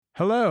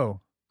Hello.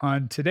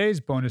 On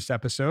today's bonus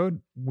episode,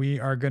 we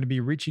are going to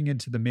be reaching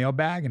into the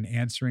mailbag and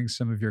answering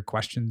some of your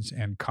questions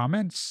and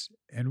comments.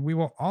 And we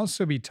will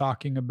also be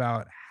talking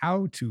about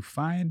how to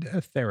find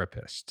a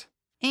therapist.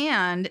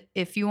 And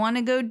if you want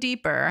to go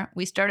deeper,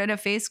 we started a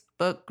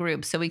Facebook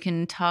group so we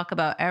can talk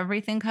about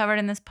everything covered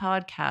in this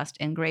podcast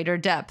in greater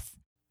depth.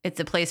 It's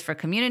a place for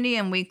community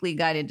and weekly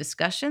guided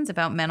discussions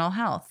about mental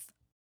health.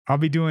 I'll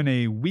be doing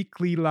a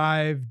weekly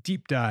live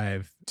deep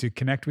dive to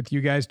connect with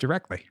you guys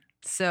directly.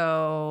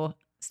 So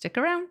stick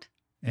around.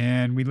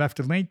 And we left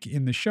a link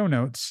in the show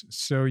notes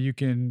so you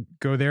can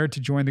go there to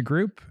join the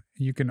group.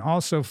 You can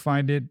also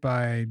find it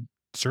by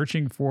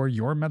searching for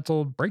Your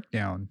Mental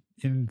Breakdown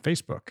in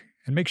Facebook.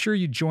 And make sure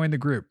you join the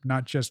group,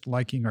 not just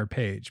liking our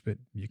page, but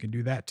you can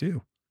do that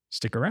too.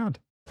 Stick around.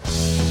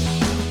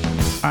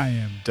 I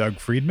am Doug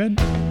Friedman.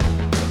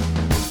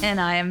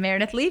 And I am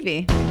Meredith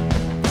Levy.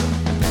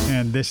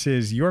 And this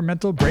is Your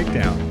Mental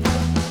Breakdown.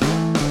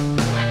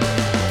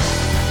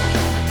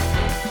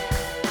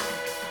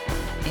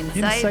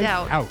 Inside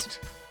Out.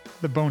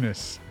 The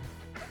bonus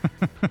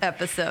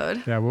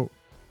episode. Yeah,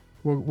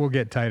 we'll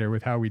get tighter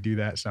with how we do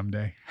that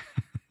someday.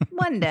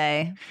 One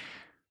day.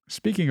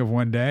 Speaking of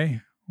one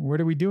day,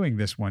 what are we doing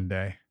this one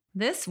day?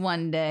 This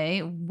one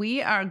day,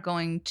 we are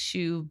going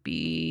to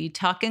be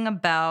talking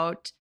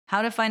about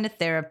how to find a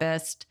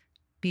therapist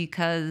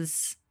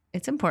because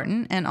it's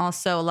important. And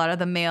also a lot of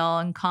the mail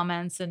and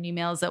comments and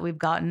emails that we've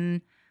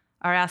gotten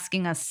are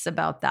asking us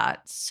about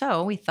that.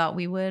 So we thought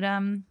we would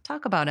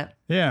talk about it.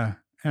 Yeah.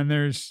 And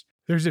there's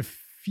a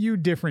few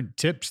different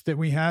tips that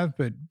we have,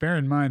 but bear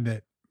in mind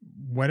that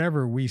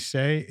whatever we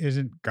say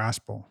isn't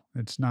gospel.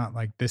 It's not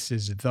like this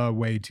is the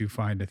way to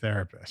find a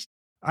therapist.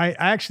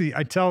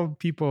 I tell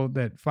people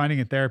that finding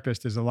a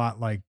therapist is a lot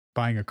like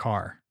buying a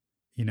car.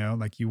 You know,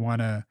 like you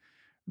want to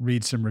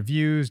read some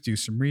reviews, do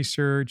some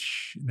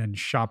research, then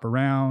shop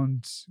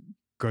around,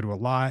 go to a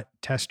lot,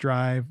 test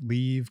drive,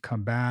 leave,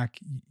 come back.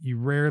 You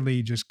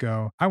rarely just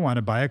go, I want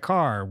to buy a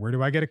car. Where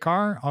do I get a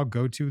car? I'll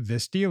go to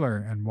this dealer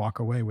and walk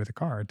away with a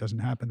car. It doesn't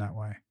happen that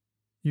way,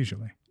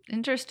 usually.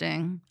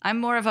 Interesting.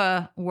 I'm more of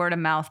a word of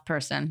mouth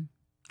person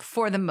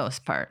for the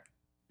most part.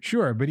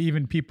 Sure. But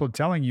even people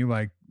telling you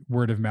like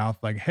word of mouth,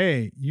 like,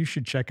 hey, you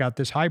should check out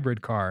this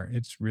hybrid car.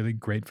 It's really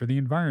great for the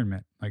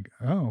environment. Like,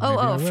 maybe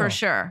I will. For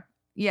sure.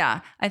 Yeah.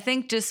 I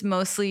think just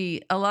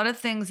mostly a lot of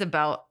things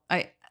about,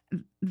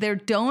 there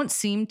don't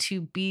seem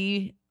to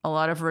be a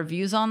lot of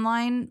reviews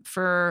online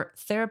for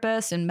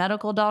therapists and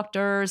medical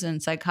doctors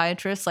and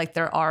psychiatrists like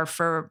there are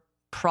for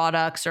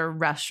products or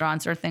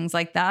restaurants or things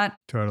like that.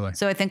 Totally.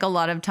 So I think a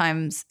lot of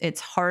times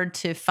it's hard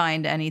to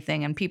find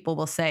anything and people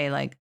will say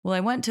like, well, I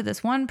went to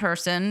this one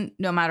person,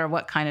 no matter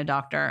what kind of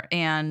doctor,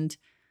 and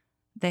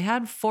they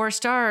had 4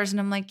 stars. And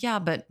I'm like, yeah,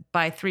 but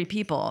by 3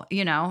 people,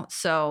 you know?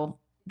 So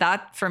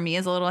that for me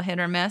is a little hit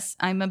or miss.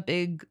 I'm a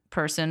big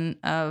person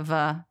of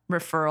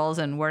referrals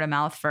and word of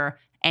mouth for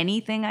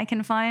anything I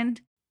can find.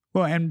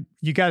 Well, and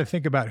you got to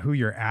think about who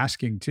you're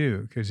asking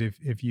too, because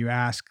if you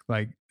ask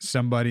like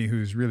somebody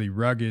who's really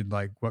rugged,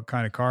 like what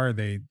kind of car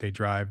they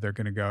drive, they're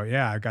going to go,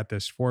 yeah, I got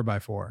this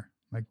 4x4.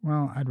 Like,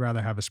 well, I'd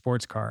rather have a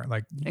sports car.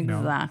 Like,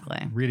 exactly.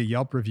 Read a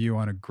Yelp review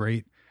on a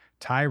great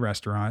Thai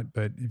restaurant,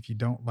 but if you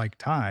don't like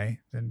Thai,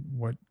 then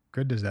what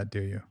good does that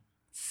do you?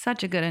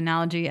 Such a good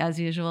analogy as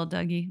usual,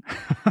 Dougie.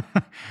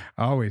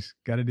 Always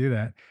got to do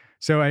that.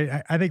 So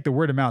I think the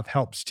word of mouth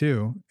helps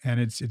too, and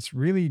it's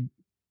really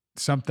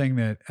something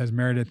that, as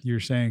Meredith, you're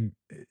saying,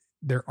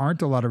 there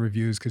aren't a lot of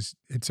reviews because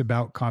it's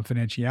about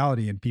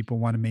confidentiality and people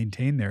want to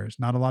maintain theirs.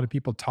 Not a lot of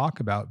people talk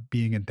about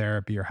being in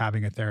therapy or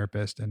having a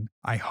therapist. And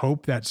I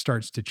hope that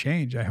starts to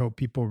change. I hope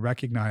people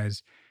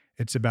recognize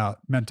it's about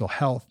mental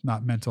health,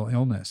 not mental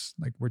illness.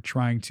 Like we're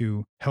trying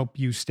to help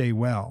you stay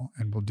well,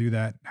 and we'll do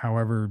that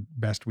however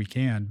best we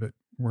can. But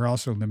we're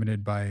also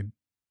limited by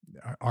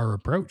our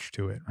approach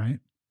to it, right?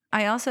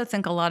 I also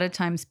think a lot of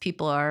times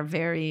people are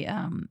very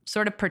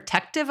sort of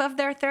protective of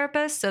their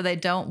therapist. So they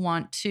don't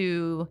want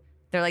to,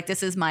 they're like,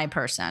 this is my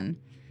person.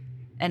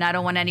 And I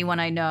don't want anyone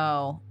I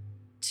know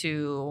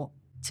to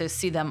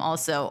see them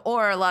also.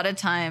 Or a lot of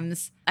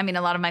times, a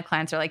lot of my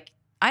clients are like,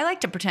 I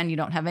like to pretend you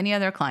don't have any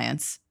other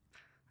clients.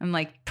 I'm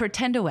like,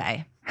 pretend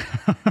away.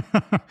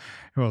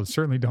 Well,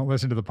 certainly don't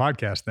listen to the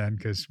podcast then,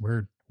 because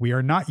we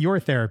are not your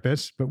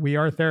therapists, but we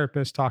are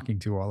therapists talking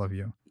to all of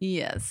you.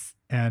 Yes.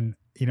 And,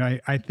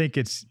 I think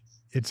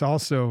it's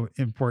also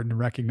important to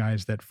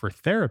recognize that for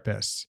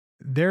therapists,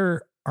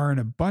 there are an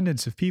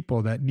abundance of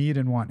people that need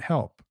and want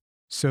help.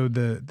 So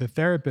the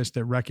therapists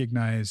that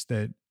recognize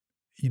that,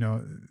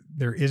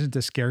 there isn't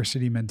a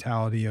scarcity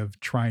mentality of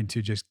trying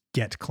to just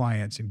get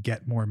clients and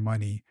get more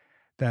money,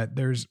 that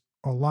there's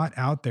a lot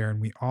out there and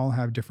we all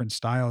have different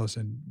styles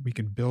and we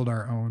can build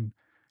our own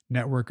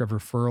network of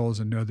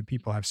referrals and know that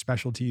people have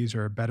specialties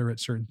or are better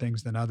at certain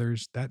things than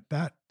others.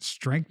 That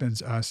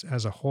strengthens us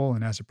as a whole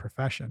and as a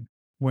profession.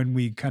 When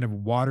we kind of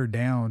water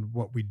down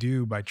what we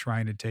do by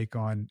trying to take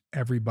on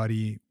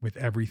everybody with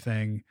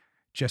everything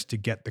just to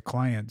get the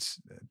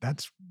clients,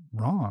 that's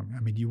wrong.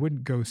 You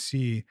wouldn't go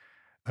see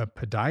a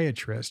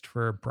podiatrist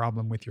for a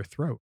problem with your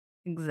throat.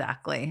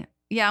 Exactly.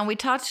 Yeah, we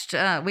touched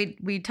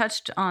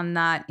on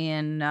that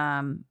in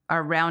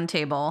our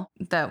roundtable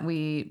that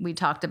we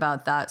talked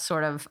about that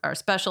sort of our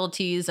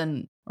specialties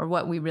and or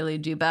what we really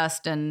do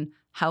best and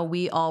how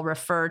we all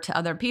refer to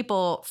other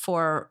people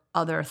for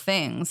other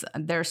things.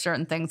 There are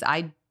certain things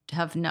I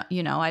have no,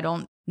 I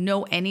don't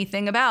know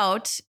anything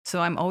about,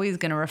 so I'm always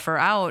going to refer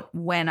out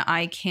when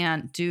I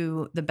can't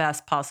do the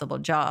best possible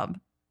job.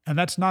 And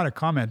that's not a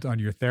comment on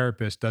your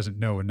therapist doesn't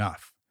know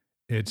enough.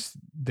 It's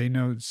they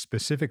know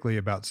specifically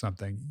about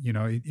something.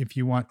 If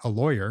you want a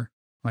lawyer,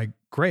 like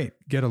great,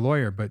 get a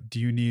lawyer, but do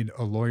you need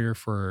a lawyer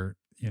for,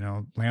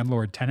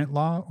 landlord tenant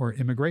law or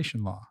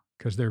immigration law?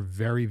 Because they're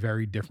very,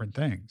 very different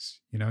things.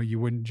 You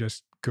wouldn't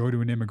just go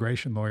to an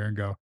immigration lawyer and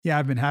go, "Yeah,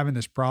 I've been having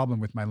this problem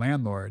with my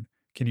landlord.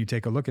 Can you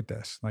take a look at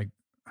this?" Like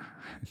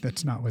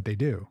that's not what they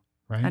do,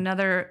 right?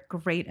 Another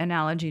great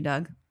analogy,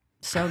 Doug.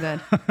 So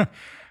good.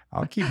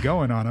 I'll keep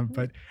going on them.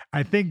 But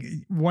I think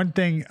one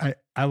thing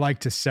I like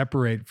to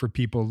separate for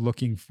people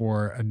looking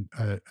for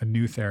a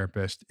new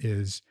therapist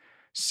is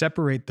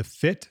separate the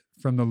fit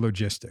from the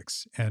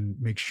logistics and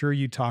make sure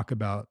you talk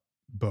about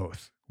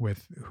both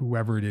with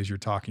whoever it is you're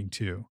talking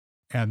to.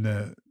 And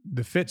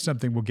the fit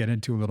something we'll get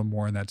into a little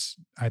more, and that's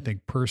I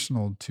think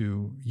personal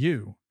to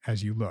you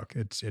as you look.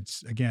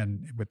 It's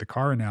again with the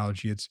car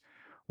analogy, it's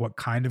what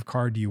kind of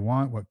car do you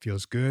want? What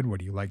feels good? What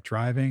do you like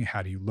driving?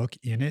 How do you look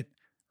in it?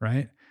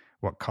 Right?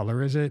 What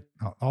color is it?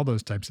 All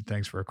those types of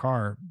things for a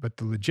car. But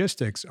the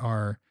logistics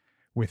are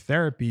with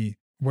therapy,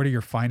 what are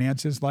your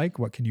finances like?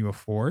 What can you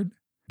afford?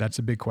 That's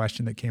a big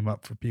question that came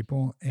up for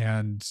people.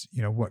 And,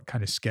 what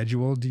kind of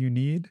schedule do you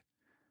need?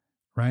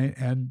 Right.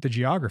 And the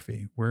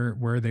geography, where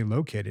are they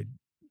located?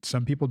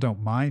 Some people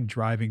don't mind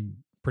driving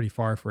pretty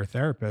far for a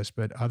therapist,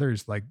 but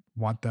others like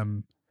want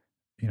them,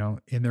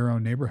 in their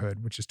own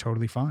neighborhood, which is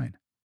totally fine.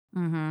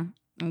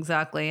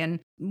 Exactly. And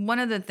one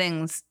of the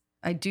things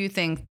I do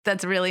think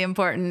that's really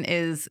important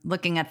is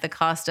looking at the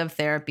cost of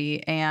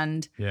therapy.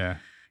 And, Yeah.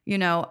 you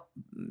know,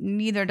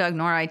 neither Doug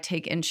nor I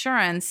take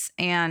insurance.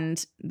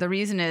 And the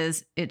reason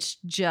is it's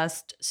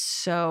just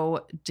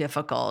so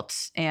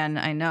difficult. And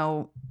I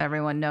know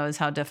everyone knows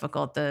how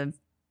difficult the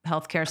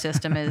healthcare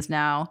system is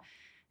now.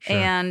 Sure.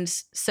 And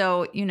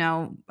so,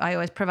 I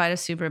always provide a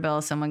super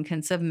bill someone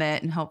can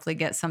submit and hopefully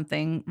get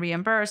something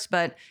reimbursed,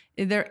 but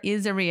there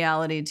is a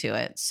reality to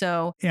it.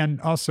 So,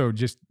 And also,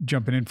 just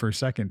jumping in for a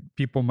second,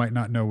 people might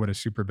not know what a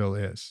super bill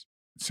is.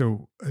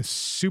 So, a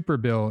super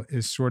bill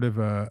is sort of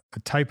a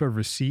type of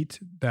receipt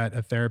that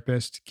a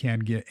therapist can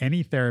get,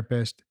 any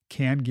therapist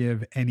can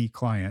give any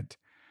client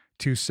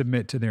to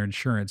submit to their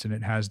insurance. And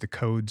it has the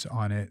codes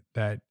on it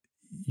that,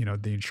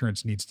 the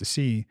insurance needs to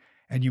see.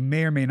 And you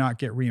may or may not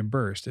get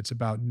reimbursed. It's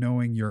about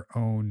knowing your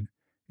own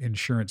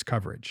insurance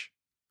coverage,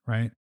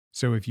 right?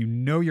 So if you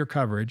know your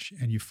coverage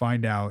and you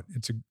find out,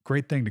 it's a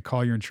great thing to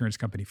call your insurance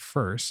company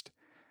first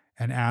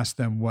and ask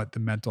them what the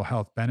mental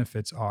health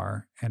benefits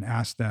are and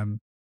ask them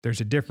there's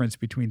a difference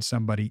between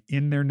somebody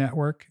in their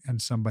network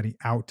and somebody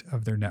out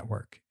of their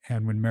network.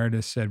 And when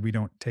Meredith said we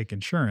don't take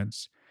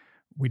insurance,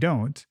 we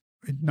don't,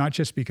 not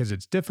just because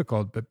it's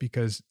difficult, but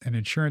because an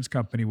insurance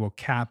company will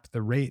cap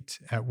the rate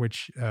at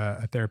which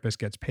a therapist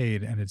gets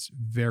paid, and it's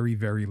very,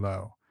 very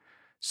low.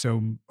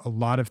 So a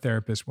lot of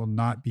therapists will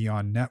not be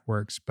on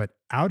networks, but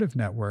out of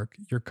network,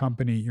 your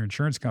company, your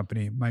insurance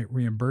company might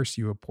reimburse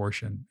you a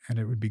portion. And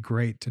it would be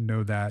great to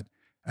know that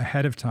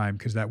ahead of time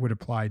because that would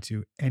apply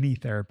to any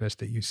therapist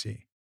that you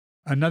see.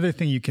 Another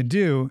thing you can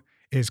do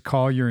is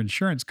call your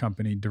insurance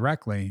company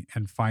directly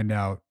and find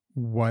out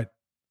what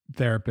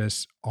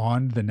therapists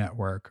on the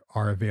network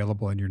are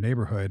available in your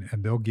neighborhood,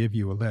 and they'll give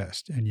you a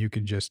list. And you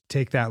can just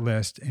take that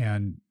list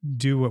and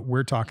do what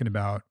we're talking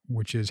about,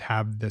 which is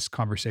have this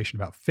conversation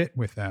about fit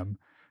with them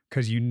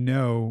because you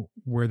know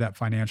where that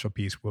financial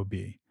piece will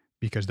be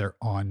because they're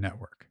on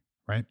network,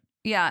 right?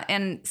 yeah.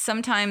 And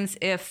sometimes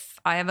if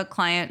I have a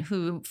client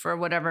who, for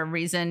whatever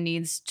reason,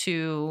 needs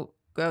to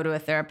go to a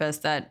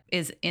therapist that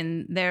is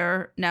in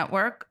their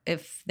network,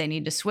 if they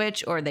need to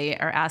switch or they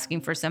are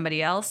asking for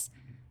somebody else,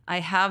 I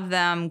have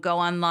them go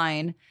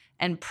online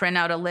and print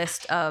out a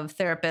list of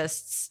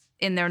therapists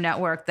in their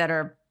network that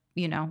are,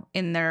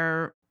 in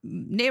their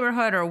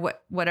neighborhood or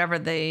whatever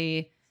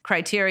the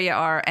criteria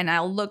are. And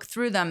I'll look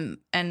through them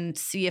and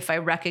see if I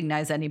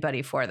recognize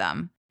anybody for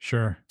them.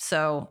 Sure.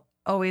 So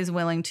always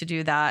willing to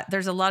do that.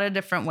 There's a lot of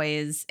different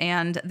ways.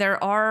 And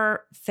there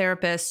are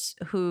therapists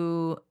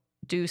who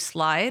do a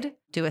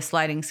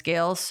sliding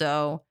scale.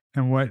 So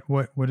And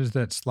what does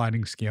that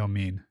sliding scale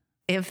mean?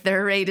 if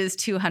their rate is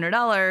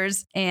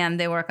 $200 and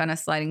they work on a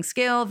sliding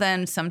scale,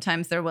 then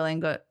sometimes they're willing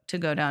to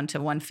go down to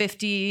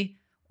 150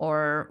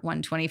 or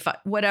 125,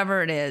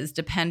 whatever it is,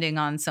 depending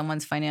on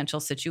someone's financial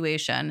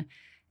situation.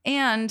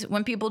 And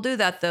when people do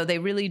that, though, they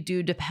really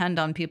do depend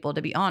on people,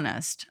 to be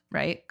honest,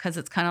 right? Because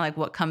it's kind of like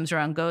what comes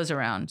around goes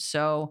around.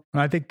 So,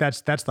 And I think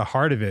that's the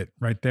heart of it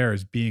right there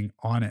is being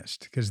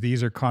honest because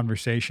these are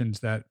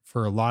conversations that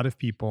for a lot of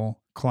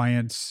people,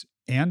 clients,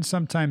 and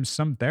sometimes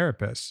some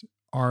therapists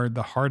are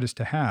the hardest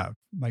to have.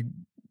 Like,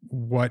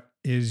 what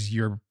is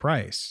your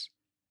price?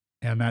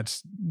 And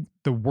that's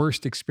the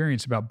worst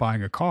experience about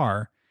buying a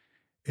car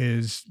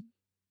is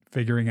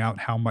figuring out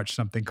how much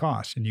something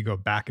costs, and you go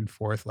back and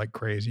forth like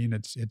crazy, and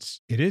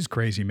it is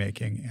crazy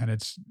making, and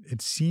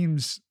it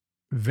seems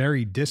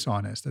very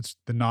dishonest. That's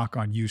the knock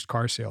on used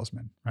car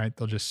salesmen, right?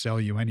 They'll just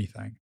sell you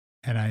anything.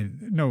 And I,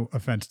 no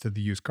offense to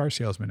the used car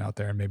salesman out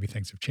there, and maybe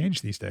things have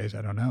changed these days,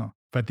 I don't know.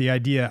 But the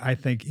idea, I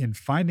think, in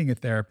finding a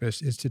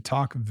therapist is to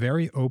talk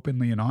very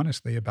openly and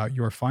honestly about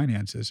your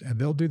finances, and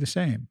they'll do the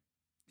same.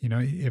 You know,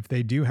 if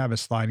they do have a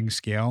sliding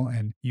scale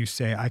and you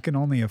say, I can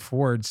only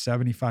afford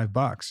 75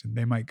 bucks, and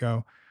they might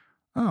go,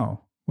 oh,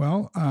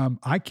 well,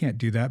 I can't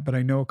do that, but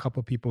I know a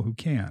couple people who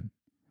can,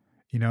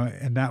 you know,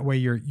 and that way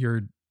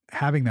you're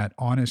having that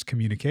honest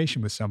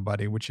communication with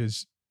somebody, which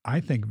is,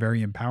 I think,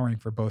 very empowering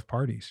for both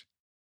parties.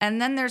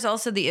 And then there's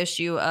also the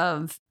issue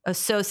of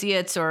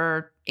associates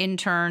or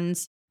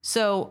interns.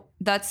 So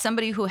that's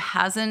somebody who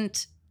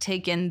hasn't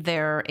taken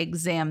their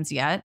exams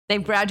yet.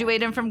 They've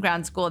graduated from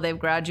grad school, they've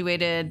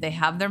graduated, they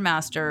have their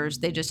masters,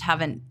 they just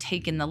haven't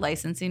taken the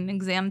licensing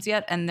exams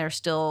yet, and they're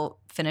still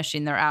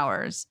finishing their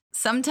hours.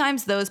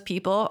 Sometimes those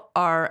people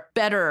are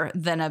better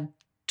than a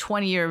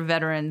 20-year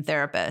veteran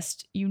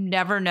therapist. You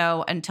never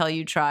know until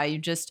you try.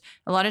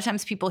 A lot of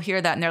times people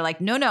hear that and they're like,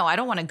 no, I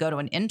don't want to go to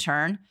an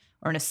intern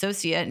or an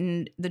associate.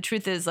 And the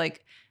truth is,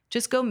 like,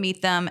 just go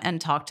meet them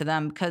and talk to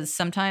them, because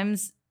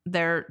sometimes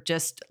they're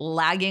just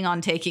lagging on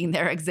taking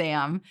their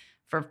exam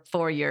for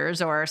 4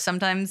 years, or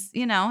sometimes,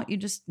 you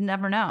just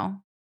never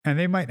know. And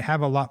they might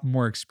have a lot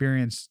more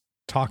experience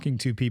talking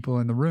to people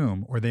in the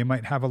room, or they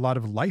might have a lot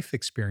of life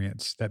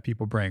experience that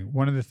people bring.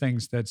 One of the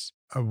things that's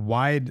a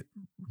wide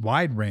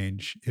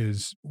range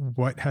is,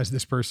 what has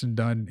this person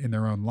done in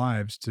their own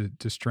lives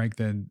to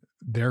strengthen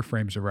their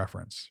frames of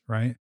reference,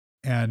 right?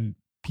 And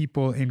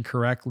people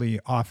incorrectly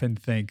often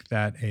think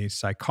that a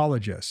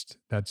psychologist,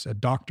 that's a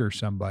doctor,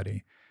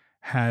 somebody,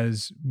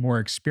 has more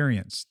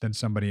experience than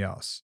somebody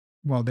else.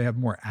 Well, they have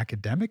more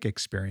academic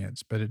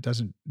experience, but it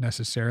doesn't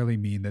necessarily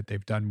mean that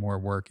they've done more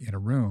work in a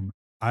room.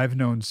 I've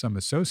known some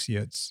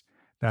associates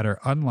that are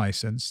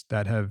unlicensed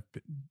that have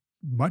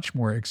much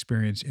more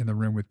experience in the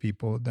room with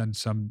people than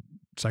some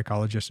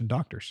psychologists and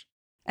doctors.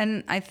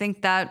 And I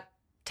think that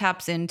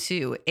taps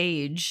into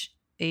age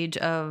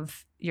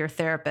of your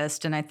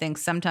therapist. And I think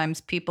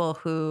sometimes people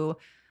who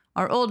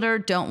are older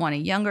don't want a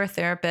younger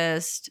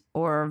therapist,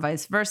 or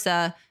vice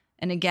versa.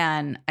 And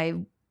again, I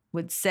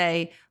would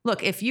say,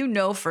 look, if you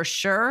know for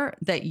sure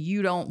that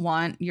you don't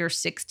want, you're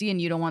 60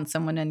 and you don't want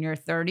someone in their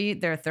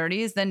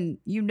 30s, then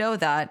you know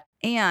that.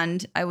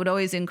 And I would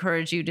always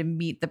encourage you to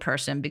meet the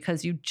person,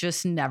 because you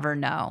just never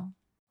know.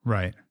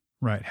 Right.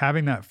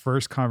 Having that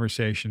first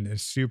conversation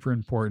is super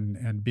important,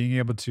 and being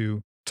able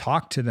to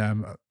talk to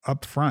them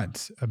up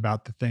front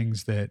about the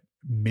things that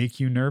make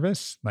you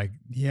nervous. Like,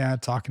 yeah,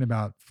 talking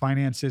about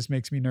finances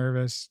makes me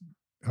nervous.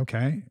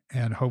 Okay.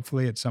 And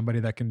hopefully it's somebody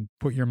that can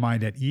put your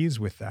mind at ease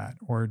with that,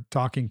 or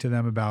talking to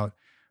them about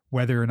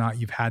whether or not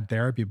you've had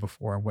therapy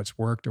before and what's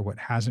worked or what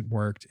hasn't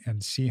worked,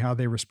 and see how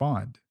they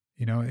respond.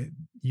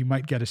 You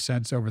might get a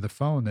sense over the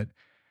phone that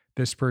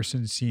this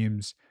person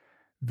seems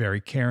very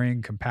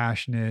caring,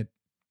 compassionate,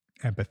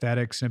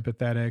 empathetic,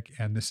 sympathetic,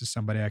 and this is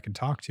somebody I can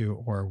talk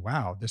to. Or,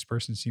 wow, this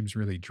person seems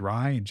really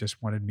dry and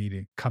just wanted me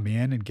to come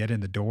in and get in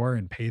the door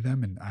and pay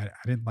them. And I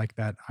didn't like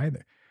that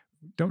either.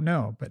 Don't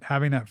know, but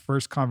having that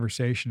first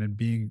conversation and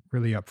being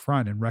really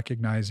upfront and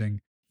recognizing,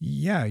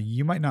 yeah,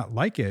 you might not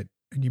like it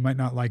and you might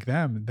not like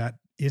them. That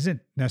isn't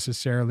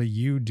necessarily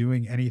you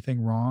doing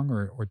anything wrong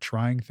or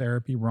trying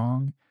therapy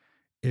wrong.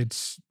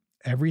 It's,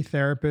 every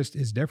therapist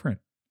is different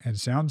and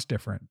sounds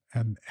different.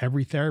 And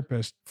every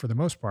therapist, for the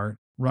most part,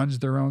 runs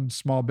their own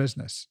small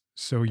business.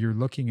 So you're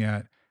looking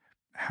at,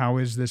 how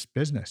is this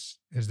business?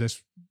 Is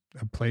this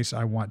a place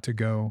I want to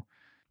go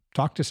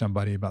talk to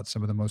somebody about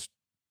some of the most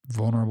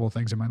vulnerable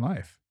things in my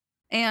life?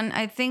 And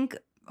I think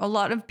a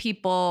lot of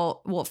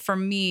people, well, for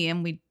me,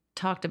 and we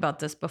talked about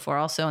this before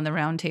also in the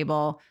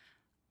roundtable,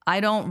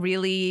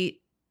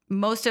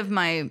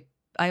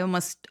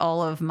 almost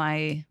all of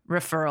my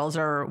referrals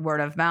are word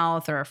of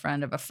mouth, or a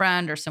friend of a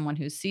friend, or someone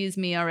who sees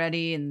me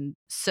already. And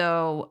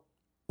so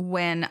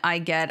when I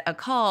get a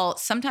call,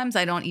 sometimes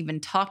I don't even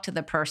talk to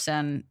the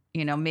person.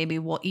 Maybe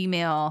we'll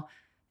email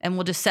and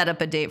we'll just set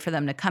up a date for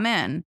them to come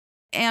in.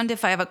 And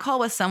if I have a call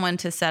with someone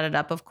to set it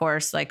up, of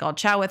course, like, I'll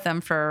chat with them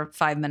for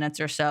 5 minutes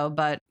or so,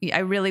 but I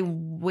really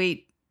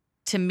wait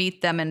to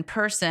meet them in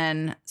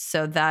person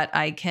so that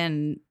I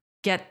can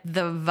get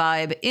the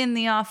vibe in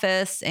the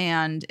office,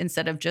 and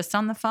instead of just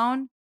on the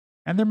phone.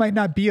 And there might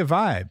not be a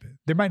vibe.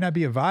 There might not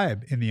be a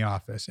vibe in the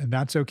office, and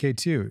that's okay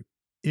too.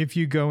 If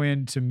you go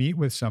in to meet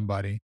with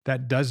somebody,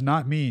 that does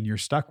not mean you're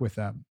stuck with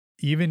them.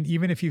 Even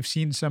if you've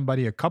seen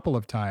somebody a couple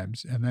of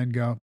times and then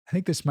go, I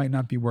think this might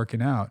not be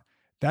working out.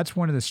 That's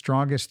one of the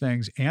strongest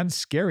things and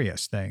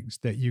scariest things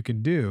that you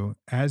can do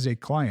as a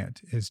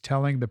client, is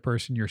telling the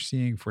person you're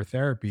seeing for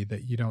therapy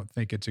that you don't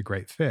think it's a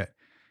great fit.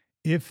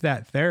 If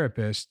that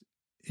therapist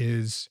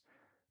is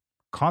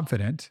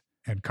confident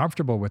and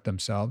comfortable with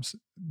themselves,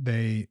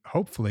 they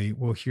hopefully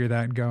will hear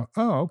that and go,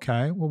 "Oh,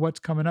 okay. Well, what's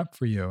coming up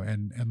for you?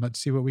 And let's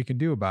see what we can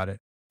do about it."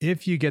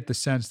 If you get the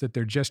sense that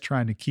they're just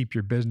trying to keep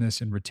your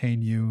business and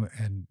retain you,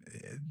 and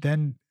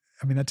then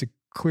I mean that's a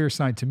clear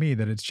sign to me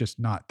that it's just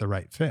not the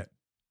right fit.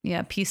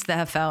 Yeah, peace the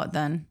F out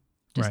then.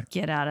 Right. Just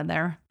get out of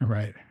there.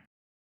 Right.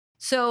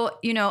 So,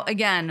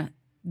 again,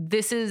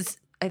 this is,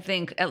 I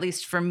think, at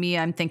least for me,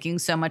 I'm thinking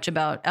so much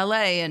about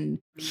LA and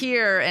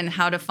here and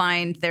how to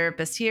find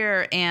therapists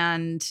here.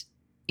 And,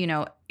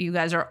 you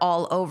guys are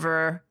all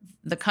over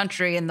the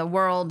country and the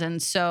world.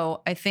 And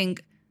so I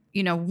think,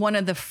 one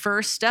of the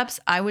first steps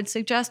I would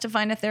suggest to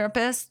find a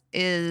therapist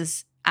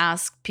is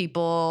ask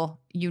people,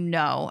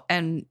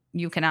 and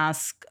you can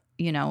ask,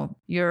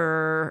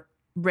 your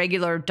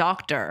regular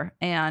doctor,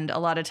 and a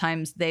lot of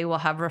times they will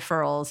have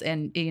referrals,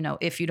 and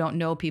if you don't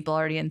know people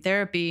already in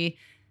therapy.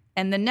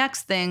 And the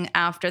next thing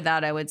after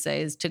that, I would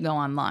say, is to go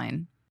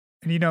online.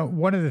 And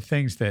one of the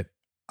things that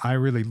I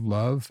really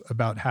love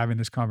about having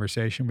this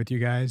conversation with you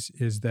guys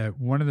is that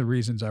one of the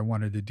reasons I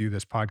wanted to do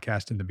this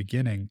podcast in the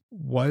beginning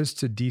was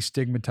to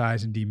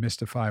destigmatize and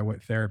demystify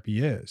what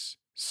therapy is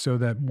so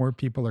that more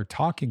people are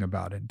talking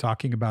about it and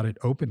talking about it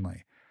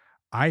openly.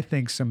 I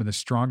think some of the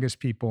strongest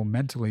people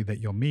mentally that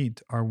you'll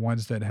meet are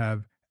ones that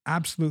have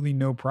absolutely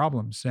no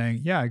problem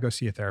saying, "Yeah, I go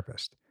see a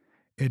therapist."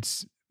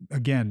 It's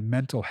again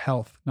mental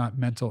health, not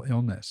mental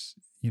illness.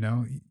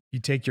 You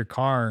take your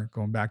car,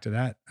 going back to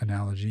that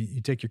analogy,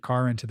 you take your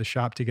car into the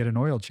shop to get an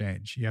oil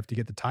change. You have to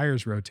get the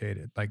tires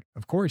rotated. Like,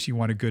 of course, you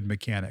want a good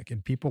mechanic,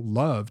 and people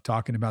love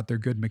talking about their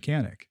good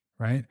mechanic,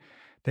 right?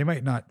 They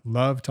might not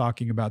love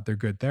talking about their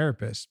good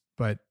therapist,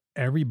 but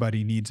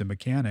everybody needs a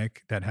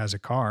mechanic that has a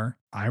car.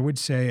 I would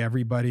say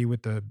everybody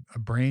with a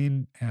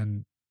brain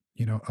and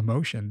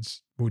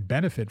emotions would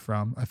benefit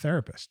from a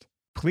therapist.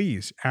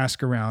 Please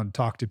ask around,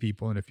 talk to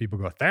people, and if people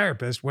go,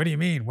 "Therapist, what do you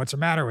mean? What's the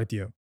matter with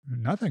you?"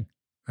 Nothing.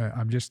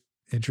 I'm just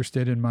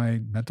interested in my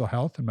mental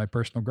health and my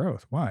personal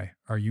growth. Why?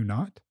 Are you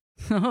not?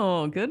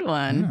 Oh, good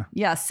one. Yeah.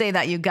 Yeah, say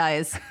that, you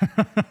guys.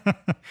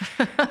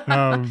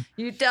 um,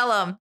 You tell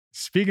them.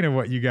 Speaking of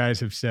what you guys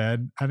have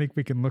said, I think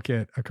we can look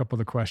at a couple of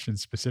the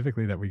questions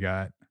specifically that we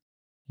got.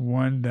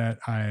 One that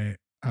I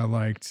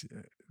liked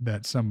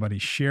that somebody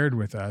shared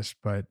with us,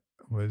 but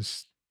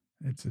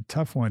it's a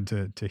tough one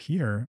to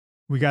hear.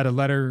 We got a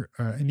letter,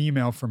 an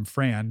email from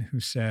Fran who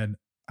said,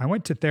 "I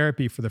went to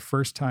therapy for the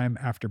first time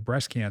after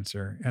breast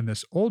cancer, and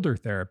this older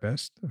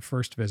therapist, the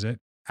first visit,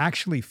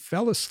 actually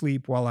fell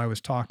asleep while I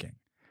was talking.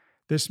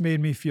 This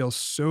made me feel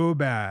so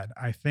bad.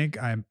 I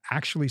think I'm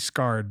actually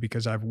scarred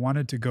because I've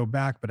wanted to go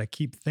back, but I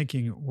keep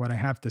thinking what I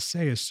have to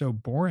say is so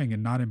boring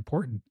and not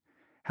important.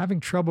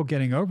 Having trouble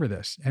getting over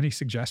this. Any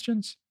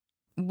suggestions?"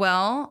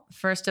 Well,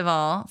 first of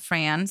all,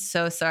 Fran,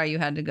 so sorry you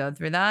had to go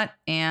through that.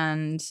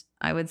 And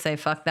I would say,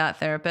 fuck that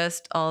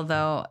therapist.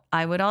 Although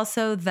I would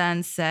also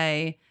then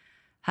say,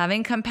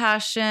 having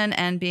compassion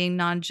and being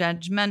non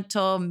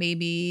judgmental,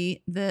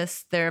 maybe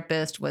this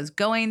therapist was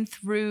going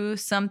through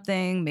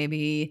something.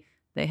 Maybe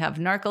they have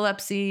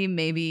narcolepsy.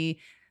 Maybe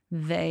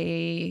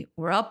they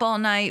were up all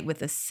night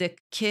with a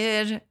sick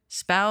kid,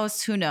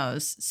 spouse, who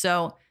knows?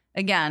 So,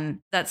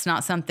 again, that's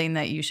not something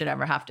that you should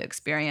ever have to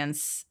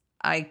experience.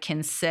 I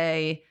can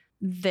say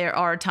there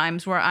are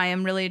times where I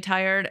am really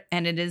tired,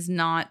 and it is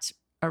not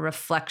a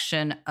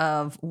reflection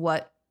of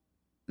what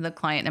the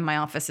client in my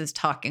office is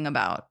talking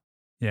about.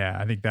 Yeah,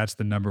 I think that's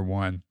the number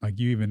one. Like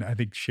you even, I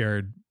think,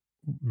 shared,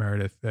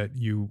 Meredith, that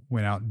you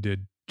went out and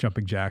did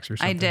jumping jacks or I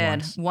something did.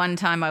 once. One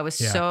time I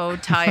was Yeah. so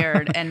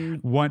tired,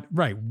 and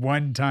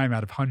one time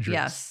out of hundreds,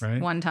 yes,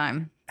 right? one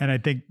time. And I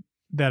think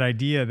that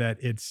idea that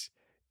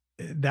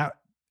that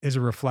is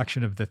a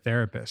reflection of the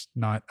therapist,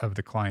 not of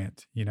the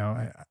client.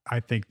 I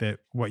think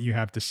that what you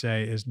have to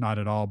say is not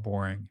at all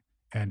boring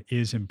and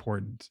is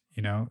important.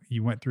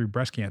 You went through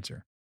breast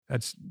cancer.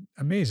 That's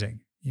amazing,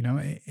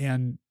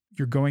 and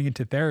you're going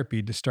into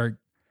therapy to start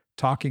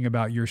talking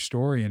about your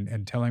story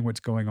and telling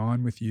what's going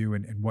on with you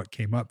and what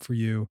came up for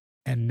you.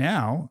 And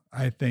now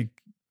I think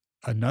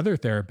another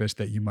therapist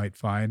that you might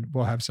find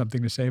will have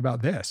something to say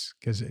about this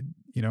because,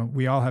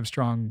 we all have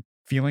strong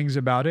feelings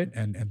about it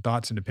and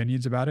thoughts and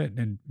opinions about it.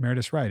 And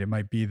Meredith's right. It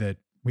might be that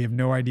we have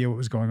no idea what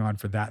was going on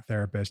for that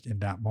therapist in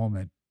that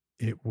moment.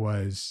 It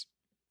was,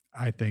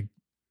 I think,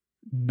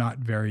 not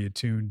very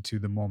attuned to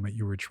the moment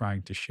you were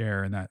trying to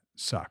share. And that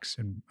sucks.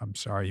 And I'm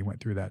sorry you went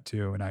through that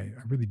too. And I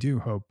really do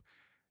hope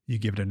you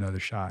give it another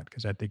shot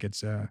because I think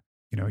it's,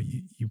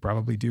 you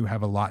probably do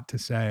have a lot to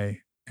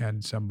say,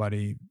 and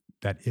somebody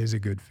that is a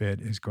good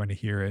fit is going to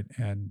hear it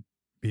and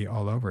be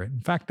all over it.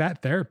 In fact,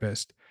 that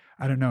therapist,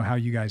 I don't know how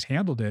you guys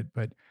handled it,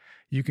 but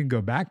you can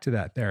go back to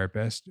that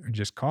therapist or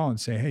just call and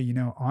say, "Hey,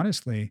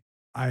 honestly,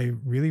 I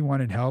really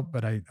wanted help,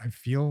 but I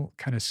feel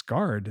kind of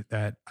scarred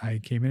that I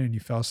came in and you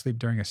fell asleep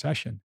during a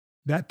session."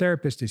 That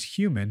therapist is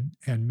human,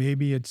 and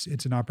maybe it's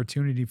an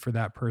opportunity for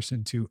that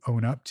person to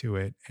own up to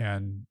it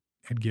and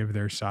give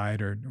their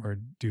side or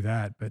do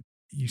that. But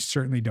you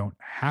certainly don't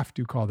have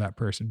to call that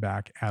person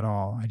back at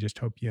all. I just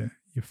hope you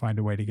find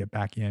a way to get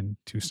back in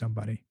to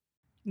somebody.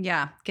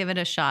 Yeah, give it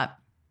a shot.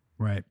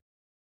 Right.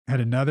 Had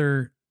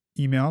another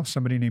email,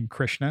 somebody named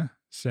Krishna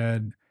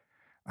said,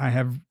 I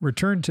have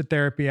returned to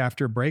therapy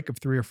after a break of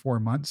 3 or 4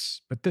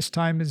 months, but this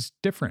time is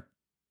different.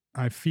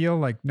 I feel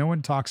like no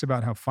one talks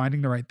about how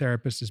finding the right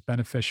therapist is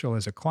beneficial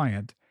as a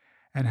client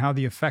and how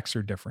the effects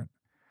are different.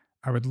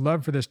 I would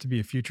love for this to be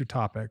a future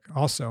topic.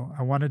 Also,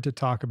 I wanted to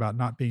talk about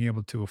not being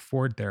able to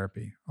afford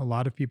therapy. A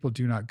lot of people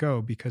do not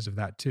go because of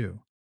that too.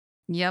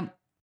 Yep.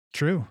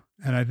 True.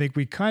 And I think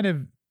we kind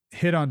of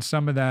hit on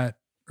some of that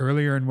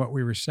earlier in what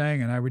we were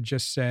saying. And I would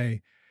just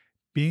say,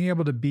 being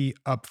able to be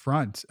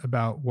upfront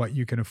about what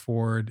you can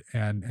afford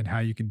and how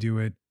you can do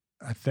it.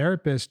 A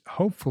therapist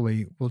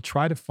hopefully will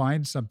try to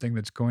find something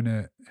that's going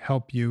to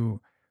help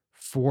you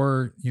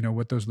for,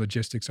 what those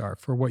logistics are,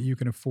 for what you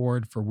can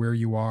afford, for where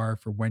you are,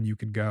 for when you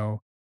can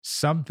go.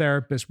 Some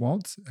therapists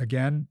won't.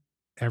 Again,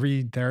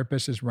 every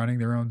therapist is running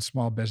their own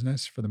small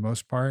business for the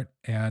most part,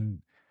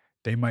 and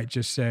they might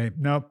just say,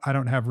 "Nope, I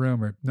don't have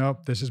room," or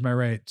 "Nope, this is my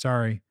rate.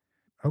 Sorry."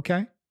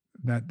 Okay,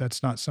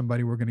 that's not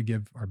somebody we're going to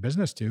give our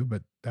business to,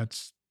 but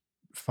that's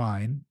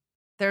fine.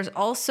 There's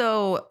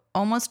also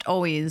almost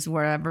always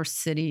whatever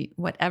city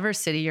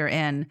you're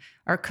in,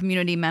 are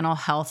community mental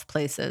health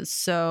places.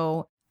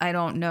 So I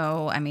don't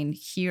know. I mean,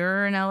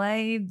 here in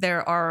LA,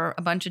 there are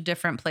a bunch of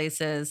different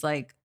places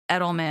like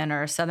Edelman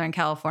or Southern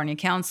California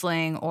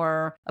Counseling,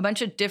 or a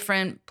bunch of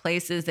different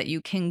places that you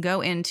can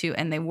go into,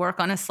 and they work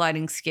on a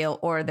sliding scale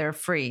or they're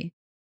free.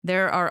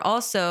 There are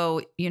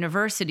also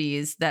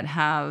universities that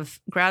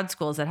have grad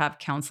schools that have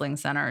counseling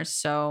centers.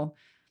 So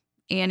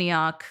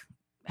Antioch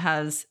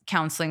has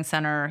counseling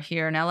center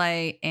here in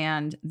LA,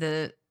 and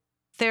the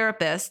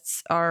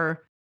therapists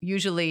are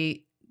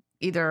usually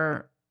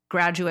either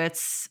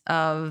graduates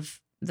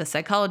of the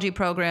psychology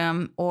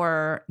program,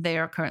 or they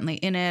are currently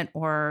in it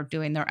or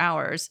doing their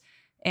hours,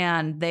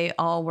 and they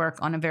all work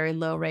on a very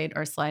low rate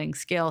or sliding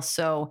scale.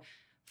 So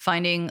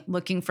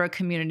looking for a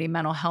community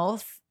mental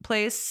health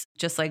place,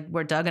 just like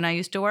where Doug and I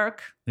used to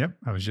work. Yep.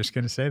 I was just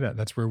going to say that.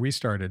 That's where we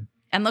started.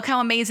 And look how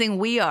amazing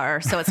we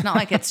are. So it's not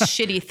like it's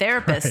shitty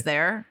therapists Right.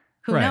 there.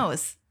 Who Right.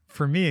 knows?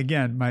 For me,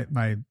 again,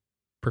 my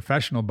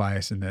professional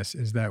bias in this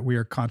is that we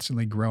are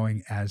constantly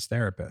growing as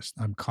therapists.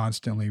 I'm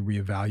constantly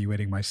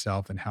reevaluating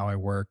myself and how I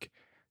work.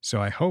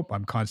 So I hope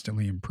I'm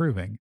constantly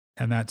improving.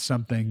 And that's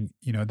something,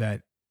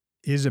 that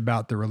is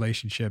about the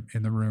relationship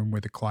in the room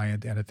with a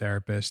client and a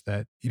therapist,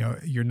 that,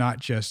 you're not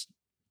just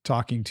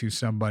talking to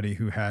somebody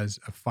who has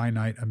a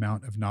finite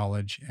amount of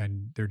knowledge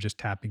and they're just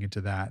tapping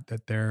into that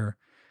they're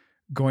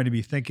going to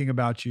be thinking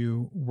about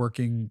you,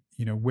 working,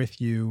 with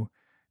you,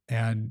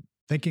 and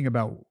thinking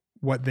about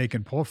what they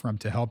can pull from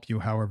to help you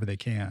however they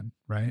can,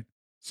 right?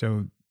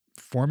 So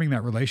forming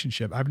that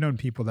relationship, I've known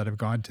people that have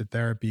gone to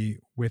therapy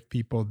with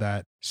people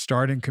that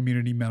start in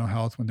community mental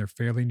health when they're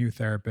fairly new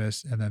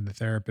therapists, and then the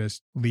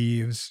therapist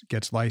leaves,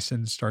 gets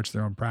licensed, starts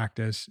their own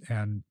practice,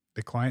 and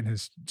the client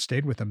has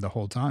stayed with them the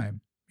whole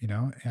time,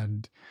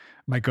 and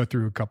might go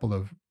through a couple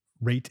of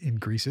rate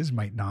increases,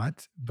 might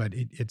not, but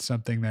it's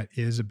something that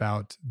is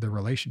about the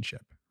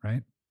relationship,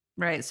 right?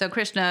 Right. So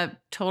Krishna,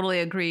 totally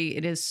agree.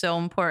 It is so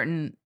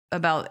important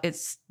about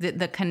it's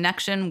the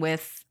connection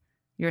with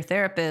your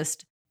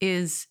therapist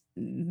is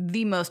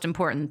the most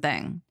important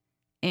thing.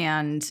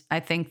 And I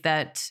think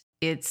that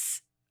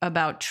it's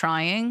about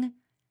trying.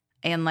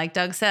 And like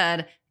Doug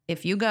said,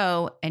 if you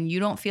go and you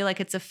don't feel like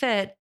it's a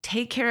fit,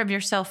 take care of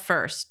yourself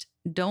first.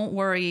 Don't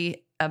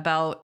worry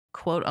about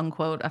quote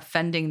unquote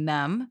offending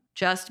them.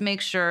 Just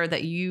make sure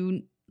that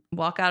you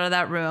walk out of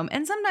that room.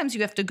 And sometimes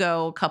you have to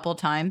go a couple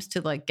times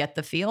to like get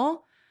the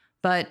feel.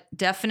 But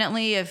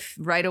definitely if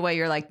right away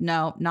you're like,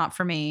 no, not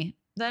for me,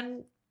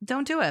 then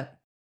don't do it.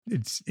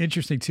 It's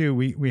interesting too.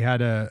 We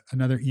had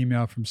another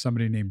email from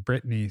somebody named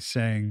Brittany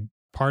saying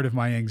part of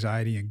my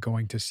anxiety in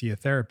going to see a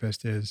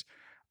therapist is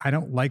I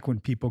don't like when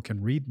people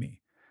can read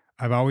me.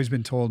 I've always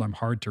been told I'm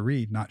hard to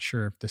read. Not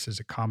sure if this is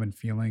a common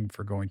feeling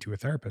for going to a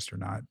therapist or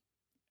not.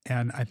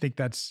 And I think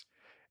that's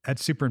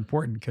super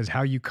important, because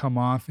how you come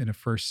off in a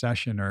first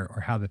session,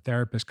 or how the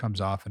therapist comes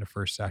off in a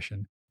first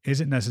session,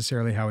 isn't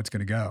necessarily how it's going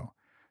to go.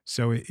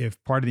 So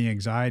if part of the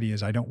anxiety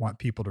is I don't want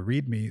people to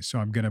read me, so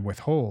I'm going to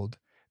withhold,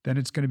 then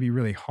it's going to be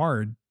really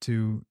hard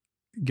to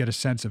get a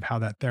sense of how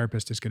that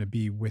therapist is going to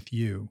be with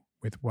you,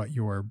 with what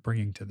you're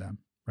bringing to them,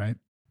 right?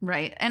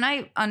 Right. And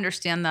I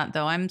understand that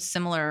though. I'm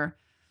similar.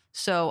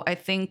 So I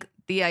think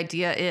the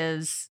idea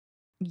is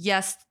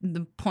yes,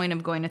 the point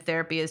of going to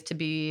therapy is to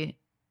be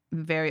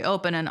very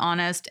open and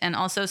honest. And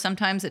also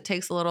sometimes it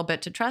takes a little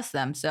bit to trust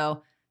them.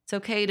 So it's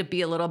okay to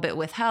be a little bit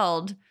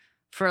withheld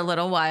for a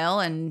little while,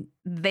 and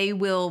they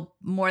will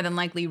more than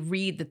likely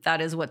read that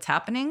that is what's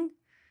happening.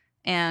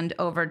 And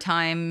over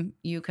time,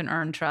 you can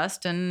earn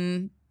trust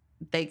and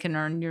they can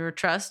earn your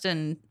trust,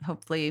 and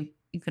hopefully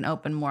you can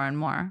open more and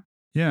more.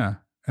 Yeah.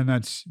 And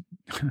that's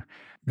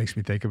makes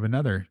me think of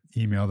another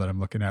email that I'm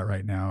looking at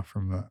right now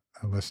from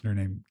a listener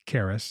named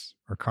Karis,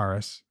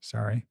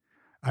 sorry.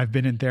 I've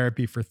been in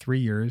therapy for 3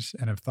 years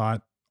and have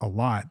thought a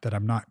lot that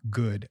I'm not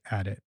good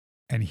at it.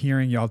 And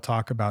hearing y'all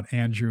talk about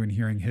Andrew and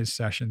hearing his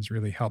sessions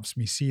really helps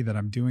me see that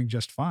I'm doing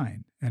just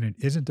fine. And it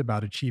isn't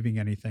about achieving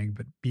anything,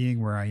 but being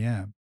where I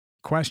am.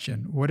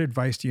 Question: what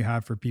advice do you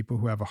have for people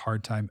who have a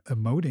hard time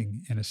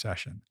emoting in a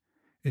session?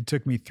 It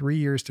took me 3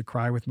 years to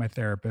cry with my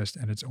therapist,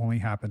 and it's only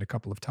happened a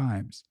couple of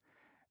times.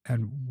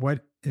 And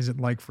what is it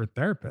like for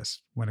therapists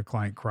when a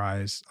client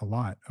cries a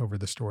lot over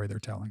the story they're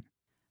telling?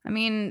 I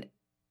mean,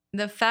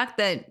 the fact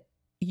that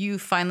you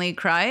finally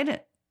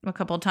cried a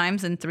couple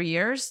times in 3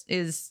 years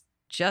is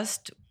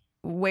just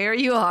where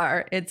you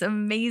are. It's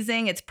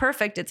amazing. It's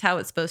perfect. It's how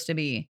it's supposed to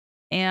be.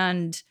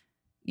 And,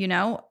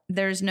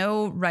 there's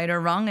no right or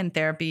wrong in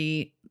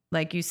therapy.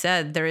 Like you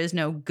said, there is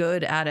no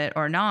good at it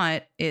or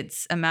not.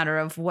 It's a matter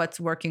of what's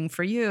working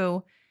for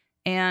you.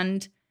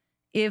 And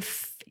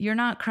if you're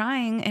not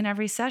crying in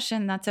every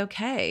session, that's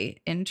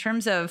okay. In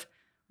terms of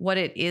what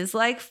it is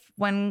like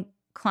when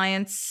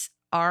clients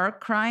are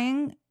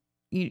crying,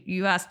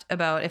 you asked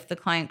about if the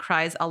client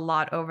cries a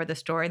lot over the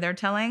story they're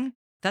telling.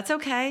 That's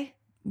okay.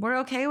 We're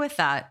okay with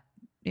that.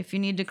 If you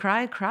need to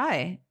cry,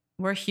 cry.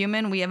 We're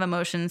human. We have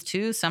emotions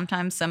too.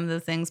 Sometimes some of the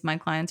things my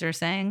clients are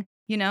saying,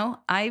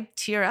 I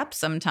tear up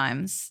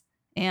sometimes,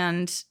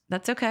 and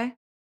that's okay.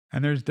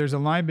 And there's a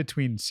line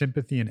between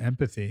sympathy and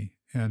empathy.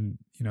 And,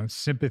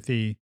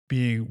 sympathy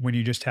being when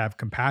you just have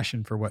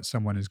compassion for what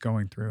someone is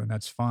going through, and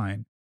that's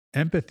fine.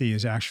 Empathy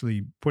is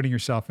actually putting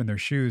yourself in their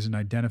shoes and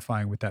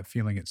identifying with that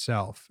feeling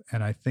itself.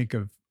 And I think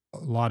of a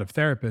lot of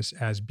therapists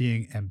as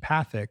being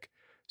empathic,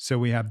 so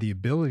we have the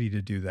ability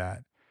to do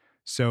that.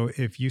 So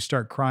if you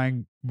start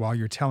crying while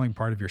you're telling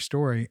part of your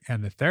story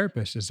and the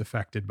therapist is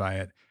affected by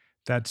it,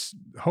 that's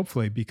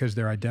hopefully because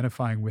they're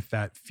identifying with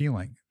that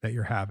feeling that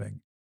you're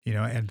having.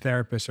 And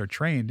therapists are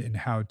trained in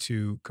how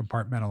to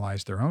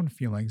compartmentalize their own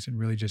feelings and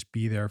really just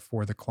be there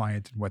for the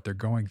client and what they're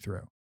going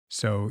through.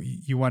 So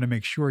you want to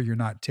make sure you're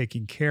not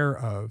taking care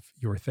of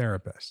your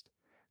therapist,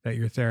 that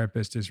your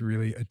therapist is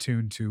really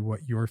attuned to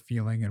what you're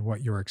feeling and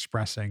what you're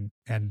expressing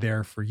and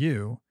there for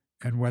you,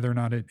 and whether or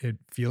not it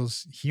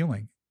feels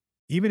healing.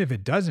 Even if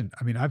it doesn't,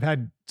 I mean, I've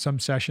had some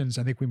sessions,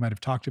 I think we might have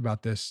talked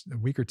about this a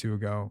week or two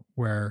ago,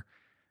 where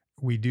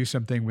we do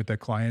something with a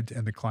client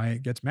and the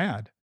client gets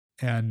mad.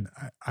 And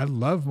I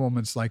love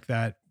moments like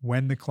that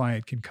when the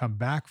client can come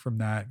back from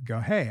that and go,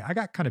 hey, I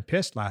got kind of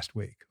pissed last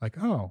week. Like,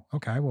 oh,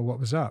 okay, well, what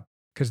was up?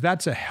 Because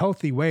that's a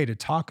healthy way to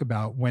talk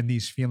about when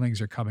these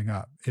feelings are coming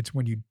up. It's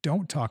when you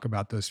don't talk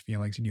about those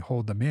feelings and you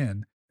hold them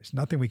in, there's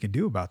nothing we can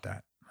do about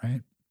that,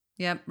 right?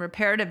 Yep.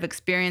 Reparative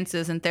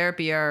experiences in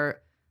therapy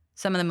are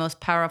some of the most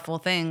powerful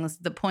things.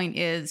 The point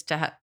is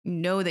to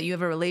know that you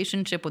have a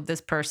relationship with this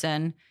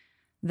person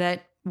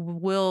that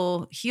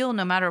will heal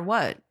no matter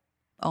what,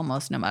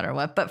 almost no matter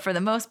what. But for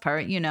the most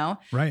part,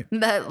 Right.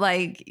 that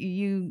I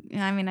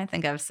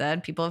think I've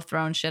said people have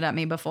thrown shit at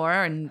me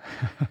before and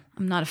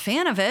I'm not a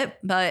fan of it.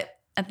 But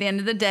at the end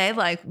of the day,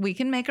 we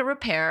can make a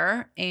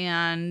repair,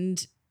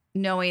 and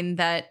knowing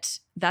that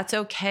that's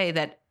okay.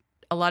 That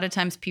a lot of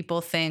times people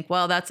think,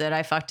 well, that's it.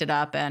 I fucked it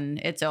up and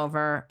it's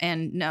over.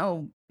 And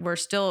no, we're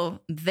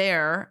still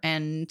there,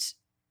 and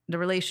the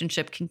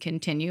relationship can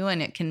continue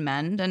and it can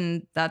mend.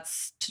 And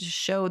that's to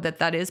show that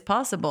that is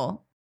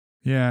possible.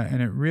 Yeah.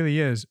 And it really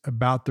is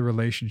about the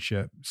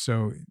relationship.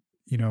 So,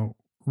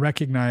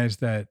 recognize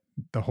that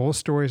the whole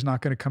story is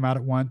not going to come out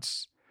at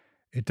once.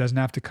 It doesn't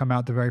have to come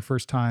out the very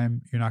first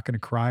time. You're not going to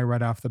cry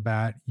right off the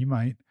bat. You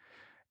might.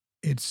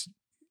 Is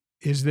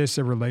this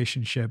a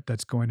relationship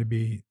that's going to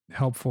be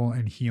helpful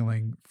and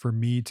healing for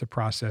me to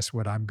process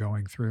what I'm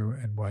going through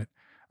and what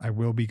I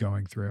will be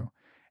going through?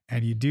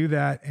 And you do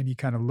that and you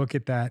kind of look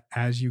at that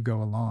as you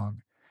go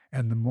along.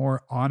 And the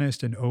more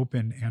honest and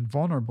open and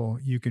vulnerable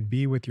you can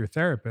be with your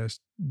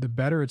therapist, the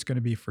better it's going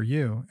to be for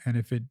you. And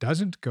if it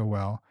doesn't go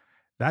well,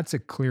 that's a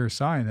clear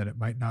sign that it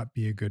might not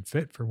be a good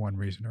fit for one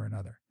reason or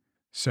another.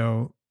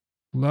 So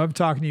love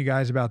talking to you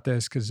guys about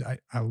this, because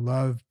I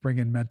love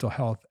bringing mental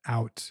health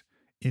out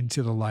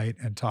into the light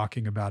and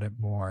talking about it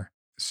more.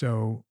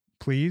 So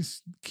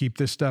please keep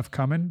this stuff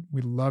coming.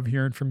 We love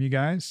hearing from you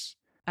guys.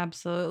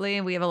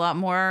 Absolutely. We have a lot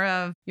more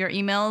of your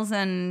emails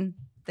and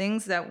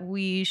things that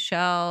we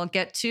shall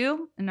get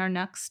to in our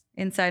next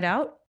Inside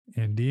Out.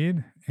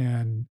 Indeed.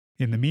 And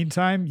in the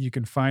meantime, you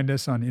can find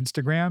us on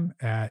Instagram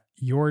at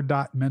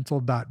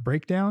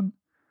your.mental.breakdown,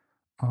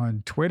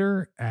 on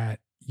Twitter at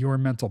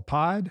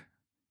yourmentalpod,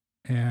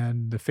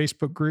 and the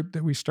Facebook group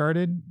that we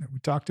started that we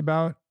talked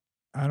about.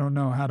 I don't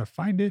know how to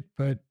find it,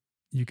 but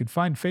you can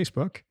find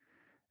Facebook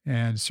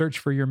and search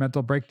for Your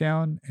Mental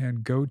Breakdown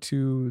and go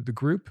to the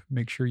group.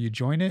 Make sure you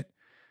join it.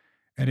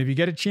 And if you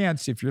get a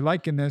chance, if you're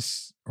liking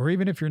this, or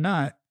even if you're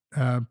not,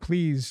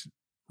 please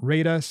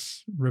rate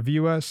us,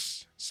 review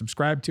us,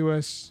 subscribe to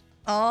us.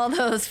 All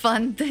those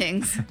fun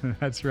things.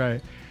 That's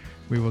right.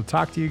 We will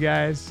talk to you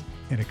guys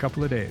in a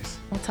couple of days.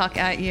 We'll talk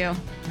at you.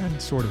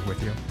 And sort of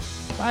with you.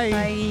 Bye.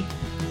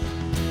 Bye.